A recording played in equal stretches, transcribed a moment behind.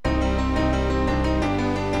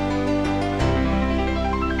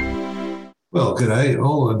Well, g'day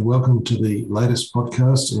all, and welcome to the latest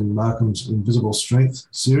podcast in Markham's Invisible Strength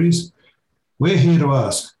series. We're here to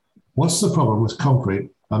ask, what's the problem with concrete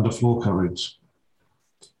under floor coverings?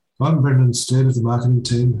 I'm Brendan Stead of the marketing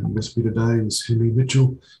team, and with me today is Henry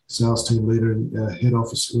Mitchell, sales team leader in our head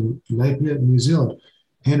office in Napier, New Zealand.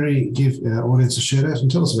 Henry, give our audience a shout out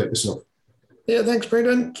and tell us about yourself. Yeah, thanks,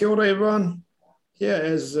 Brendan. Kia ora, everyone. Yeah,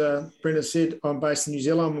 as Brendan said, I'm based in New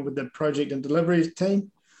Zealand. I'm with the project and delivery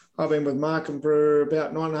team. I've been with Markham for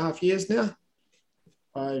about 9.5 years now.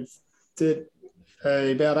 I've did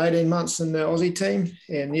about 18 months in the Aussie team,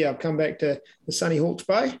 and yeah, I've come back to the sunny Hawke's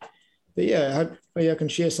Bay. But yeah, hopefully I can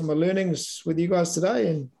share some of my learnings with you guys today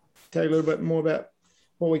and tell you a little bit more about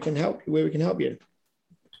what we can help you, where we can help you.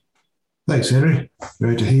 Thanks, Henry.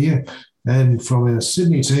 Great to hear you. And from our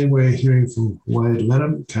Sydney team, we're hearing from Wade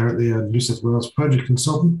Lanham, currently our New South Wales project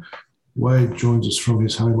consultant. Wade joins us from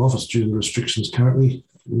his home office due to the restrictions currently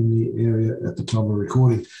in the area at the time of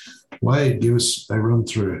recording. Wade, give us a run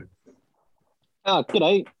through.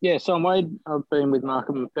 G'day. Yeah, so I'm Wade. I've been with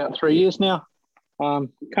Markham about 3 years now.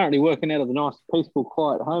 Currently working out of the nice, peaceful,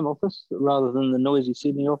 quiet home office rather than the noisy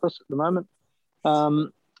Sydney office at the moment.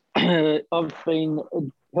 I've been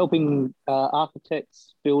helping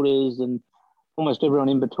architects, builders, and almost everyone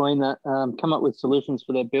in between that come up with solutions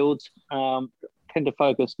for their builds. Tend to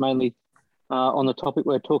focus mainly on the topic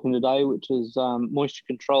we're talking today, which is moisture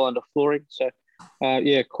control under flooring. So,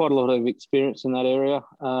 yeah, quite a lot of experience in that area.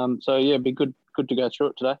 So, yeah, it'd be good to go through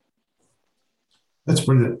it today. That's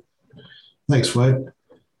brilliant. Thanks, Wade.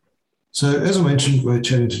 So, as I mentioned, we're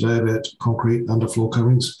chatting today about concrete underfloor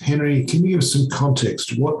coverings. Henry, can you give us some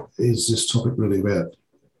context? What is this topic really about?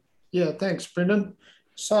 Yeah, thanks, Brendan.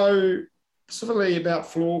 So, specifically about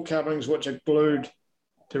floor coverings which are glued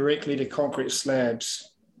directly to concrete slabs.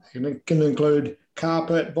 It can include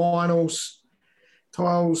carpet, vinyls,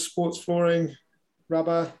 tiles, sports flooring,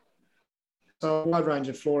 rubber, so a wide range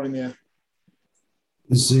of flooring there.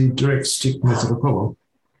 Is the direct stick method a problem?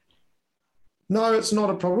 No, it's not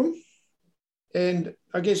a problem. And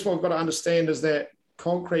I guess what we've got to understand is that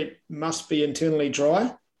concrete must be internally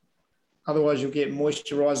dry. Otherwise, you'll get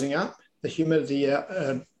moisture rising up. The humidity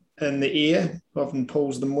in the air often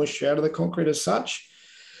pulls the moisture out of the concrete as such.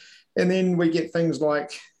 And then we get things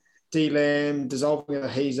like DLAM, dissolving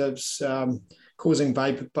adhesives, causing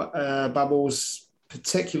vapor bubbles,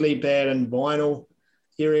 particularly bad in vinyl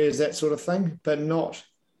areas, that sort of thing, but not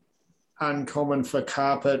uncommon for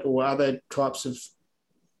carpet or other types of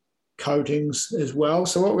coatings as well.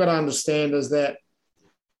 So what we've got to understand is that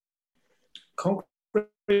concrete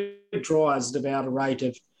dries at about a rate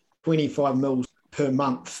of 25 mils per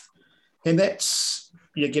month. And that's,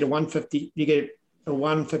 you get a 150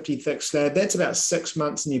 thick slab. That's about 6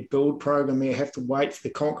 months in your build program. You have to wait for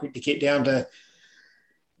the concrete to get down to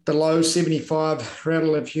below 75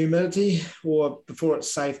 relative humidity or before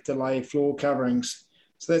it's safe to lay floor coverings.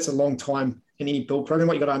 So that's a long time in any build program.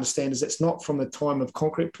 What you've got to understand is it's not from the time of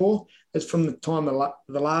concrete pour, it's from the time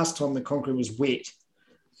the last time the concrete was wet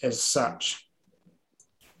as such.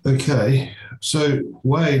 Okay, so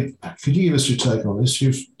Wade, could you give us your take on this?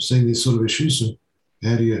 You've seen these sort of issues, and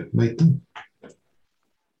how do you meet them?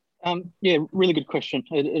 Yeah, really good question.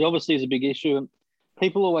 It obviously is a big issue, and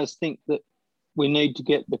people always think that we need to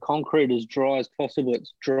get the concrete as dry as possible.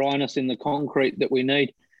 It's dryness in the concrete that we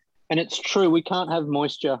need. And it's true, we can't have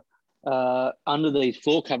moisture under these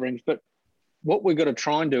floor coverings, but what we've got to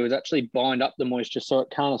try and do is actually bind up the moisture so it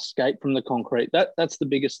can't escape from the concrete. That's the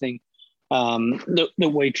biggest thing that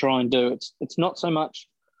we try and do. It's not so much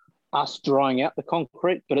us drying out the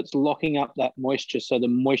concrete, but it's locking up that moisture so the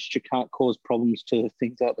moisture can't cause problems to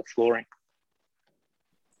things like the flooring.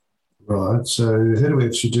 Right, so how do we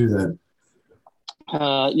actually do that?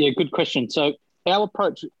 Yeah, good question. So our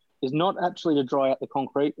approach is not actually to dry out the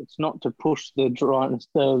concrete. It's not to push the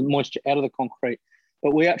moisture out of the concrete,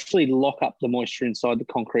 but we actually lock up the moisture inside the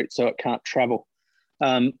concrete so it can't travel.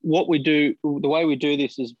 What we do, the way we do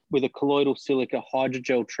this is with a colloidal silica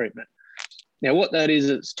hydrogel treatment. Now, what that is,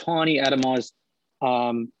 it's tiny atomized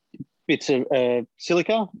bits of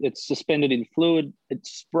silica. It's suspended in fluid.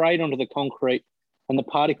 It's sprayed onto the concrete, and the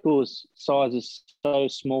particle size is so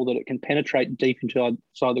small that it can penetrate deep inside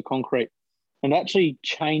the concrete and actually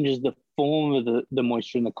changes the form of the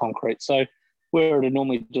moisture in the concrete. So where it would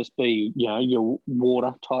normally just be, your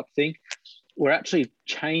water type thing, we're actually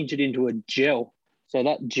change it into a gel. So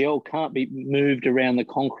that gel can't be moved around the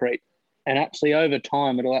concrete. And actually over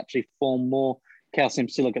time, it'll actually form more calcium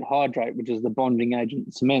silicate hydrate, which is the bonding agent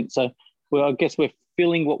in cement. So I guess we're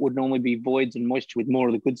filling what would normally be voids and moisture with more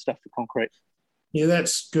of the good stuff for concrete. Yeah,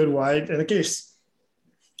 that's good, Wade. And I guess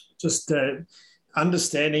just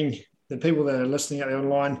understanding the people that are listening out there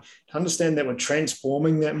online to understand that we're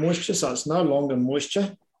transforming that moisture. So it's no longer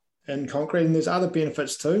moisture in concrete, and there's other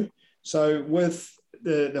benefits too. So with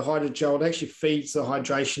the hydrogel, it actually feeds the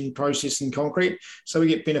hydration process in concrete. So we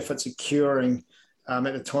get benefits of curing at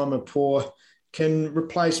the time of pour, can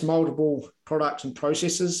replace multiple products and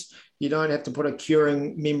processes. You don't have to put a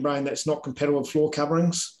curing membrane that's not compatible with floor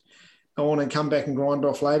coverings on and come back and grind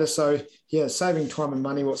off later. So yeah, saving time and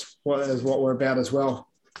money is what we're about as well.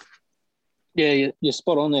 Yeah, you're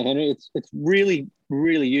spot on there, Henry. It's really,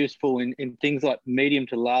 really useful in things like medium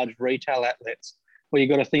to large retail outlets, where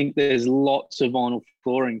you've got to think there's lots of vinyl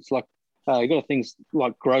flooring. It's like you've got things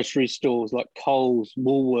like grocery stores, like Coles,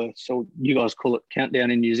 Woolworths, or you guys call it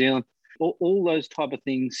Countdown in New Zealand. All those type of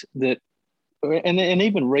things that, and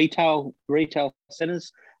even retail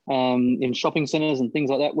centres, in shopping centres and things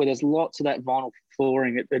like that, where there's lots of that vinyl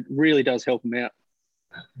flooring. It really does help them out.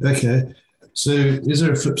 Okay. So is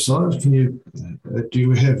there a flip side? Do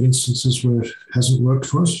you have instances where it hasn't worked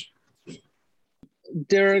for us?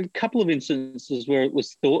 There are a couple of instances where it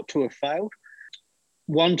was thought to have failed.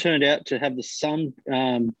 One turned out to have the sun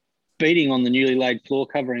beating on the newly laid floor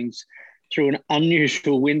coverings through an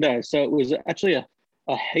unusual window. So it was actually a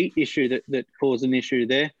heat issue that caused an issue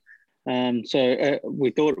there. So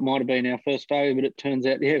we thought it might have been our first failure, but it turns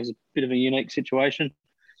out, it was a bit of a unique situation.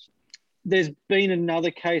 There's been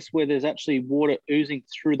another case where there's actually water oozing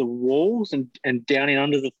through the walls and down in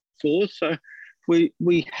under the floors. So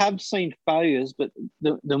we have seen failures, but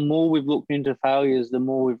the more we've looked into failures, the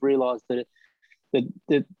more we've realised that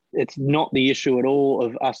it's not the issue at all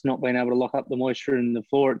of us not being able to lock up the moisture in the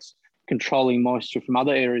floor. It's controlling moisture from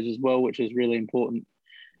other areas as well, which is really important.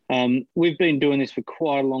 We've been doing this for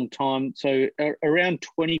quite a long time. So around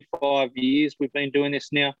 25 years we've been doing this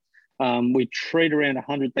now. We treat around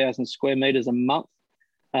 100,000 square metres a month.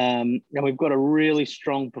 And we've got a really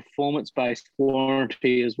strong performance-based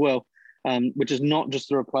warranty as well, which is not just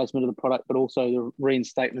the replacement of the product, but also the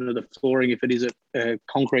reinstatement of the flooring if it is a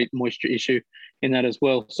concrete moisture issue in that as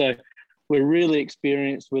well. So we're really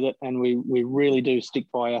experienced with it, and we really do stick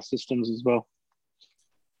by our systems as well.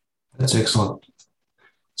 That's excellent.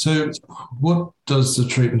 So what does the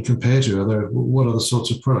treatment compare to? What other sorts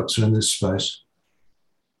of products are in this space?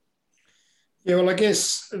 Yeah, well, I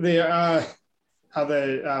guess there are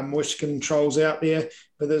other moisture controls out there,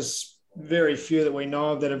 but there's very few that we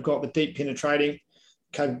know of that have got the deep penetrating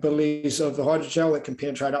capabilities of the hydrogel that can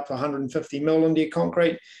penetrate up to 150 mil into your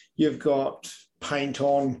concrete. You've got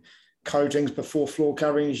paint-on coatings before floor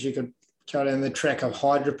coverings. You could go down the track of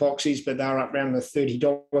hydropoxies, but they're up around the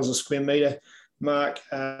 $30 a square metre mark.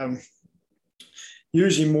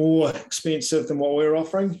 Usually more expensive than what we're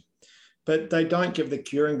offering, but they don't give the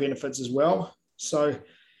curing benefits as well. So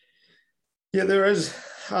yeah, there is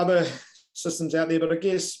other systems out there, but I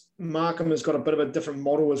guess Markham has got a bit of a different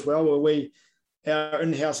model as well, where our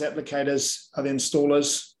in-house applicators are the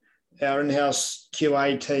installers, our in-house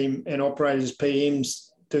QA team and operators, PMs,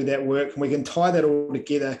 do that work, and we can tie that all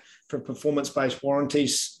together for performance-based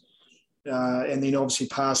warranties, and then obviously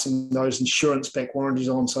passing those insurance-backed warranties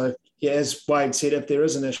on. So yeah, as Wade said, if there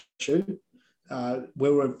is an issue,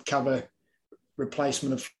 we'll cover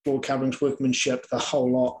replacement of floor coverings, workmanship, the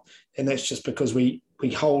whole lot, and that's just because we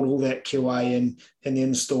hold all that QA and the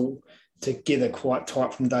install together quite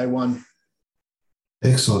tight from day one.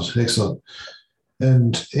 Excellent.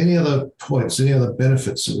 And any other points, any other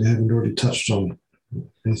benefits that we haven't already touched on?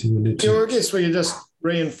 Anything we need to... Yeah, well, I guess we can just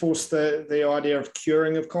reinforce the idea of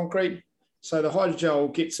curing of concrete. So the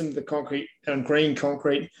hydrogel gets into the concrete and green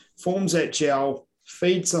concrete, forms that gel,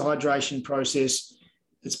 feeds the hydration process.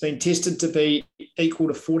 It's been tested to be equal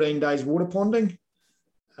to 14 days water ponding.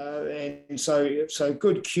 And so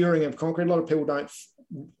good curing of concrete. A lot of people don't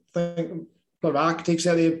think, a lot of architects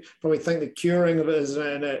out there probably think the curing of it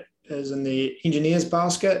is in the engineer's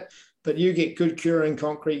basket, but you get good curing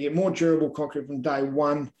concrete, you get more durable concrete from day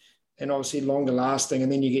one, and obviously longer lasting,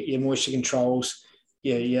 and then you get your moisture controls,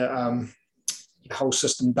 your whole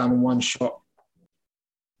system done in one shot.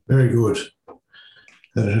 Very good.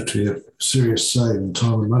 That'd have to be a serious save in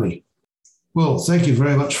time and money. Well, thank you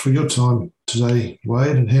very much for your time today,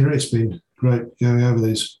 Wade and Henry. It's been great going over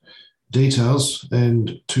these details.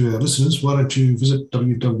 And to our listeners, why don't you visit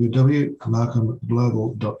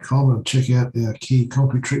www.markhamglobal.com and check out our key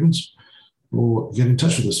concrete treatments, or get in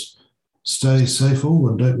touch with us. Stay safe all,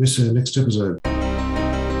 and don't miss our next episode.